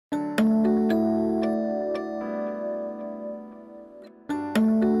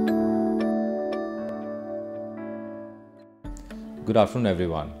Good afternoon,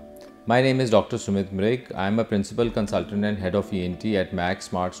 everyone. My name is Dr. Sumit Mrig. I am a principal consultant and head of ENT at Mag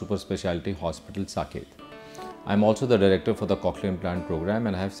Smart Super Specialty Hospital, Saket. I am also the director for the Cochlear Implant program,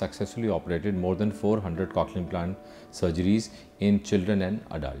 and I have successfully operated more than 400 cochlear implant surgeries in children and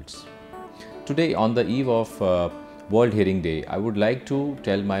adults. Today, on the eve of World Hearing Day, I would like to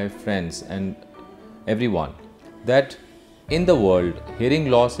tell my friends and everyone that in the world,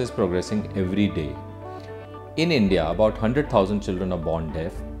 hearing loss is progressing every day. In India, about 100,000 children are born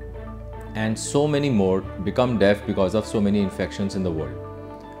deaf, and so many more become deaf because of so many infections in the world.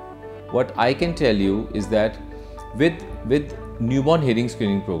 What I can tell you is that with newborn hearing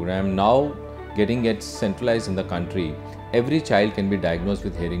screening program now getting it centralized in the country, every child can be diagnosed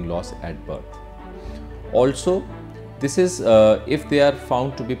with hearing loss at birth. Also, this is if they are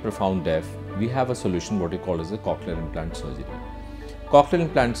found to be profound deaf, we have a solution what we call as a cochlear implant surgery. Cochlear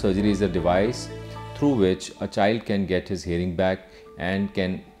implant surgery is a device through which a child can get his hearing back and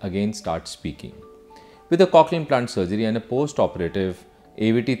can again start speaking. With a cochlear implant surgery and a post-operative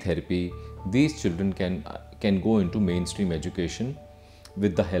AVT therapy, these children can go into mainstream education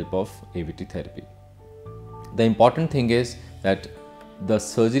with the help of AVT therapy. The important thing is that the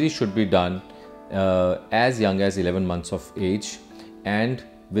surgery should be done as young as 11 months of age, and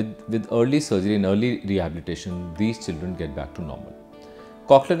with early surgery and early rehabilitation, these children get back to normal.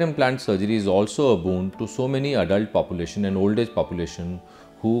 Cochlear implant surgery is also a boon to so many adult population and old age population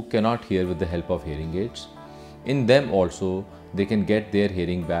who cannot hear with the help of hearing aids. In them also, they can get their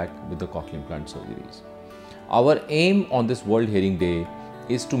hearing back with the cochlear implant surgeries. Our aim on this World Hearing Day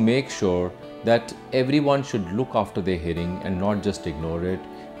is to make sure that everyone should look after their hearing and not just ignore it.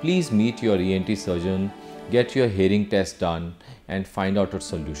 Please meet your ENT surgeon, get your hearing test done and find out a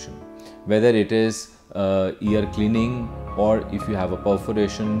solution. Whether it is ear cleaning, or if you have a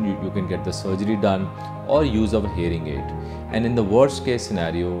perforation, you can get the surgery done or use of a hearing aid. And in the worst case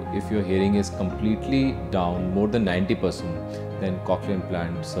scenario, if your hearing is completely down more than 90%, then cochlear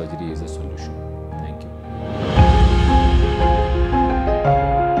implant surgery is a solution. Thank you.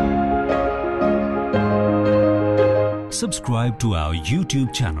 Subscribe to our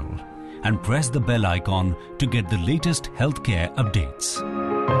YouTube channel and press the bell icon to get the latest healthcare updates.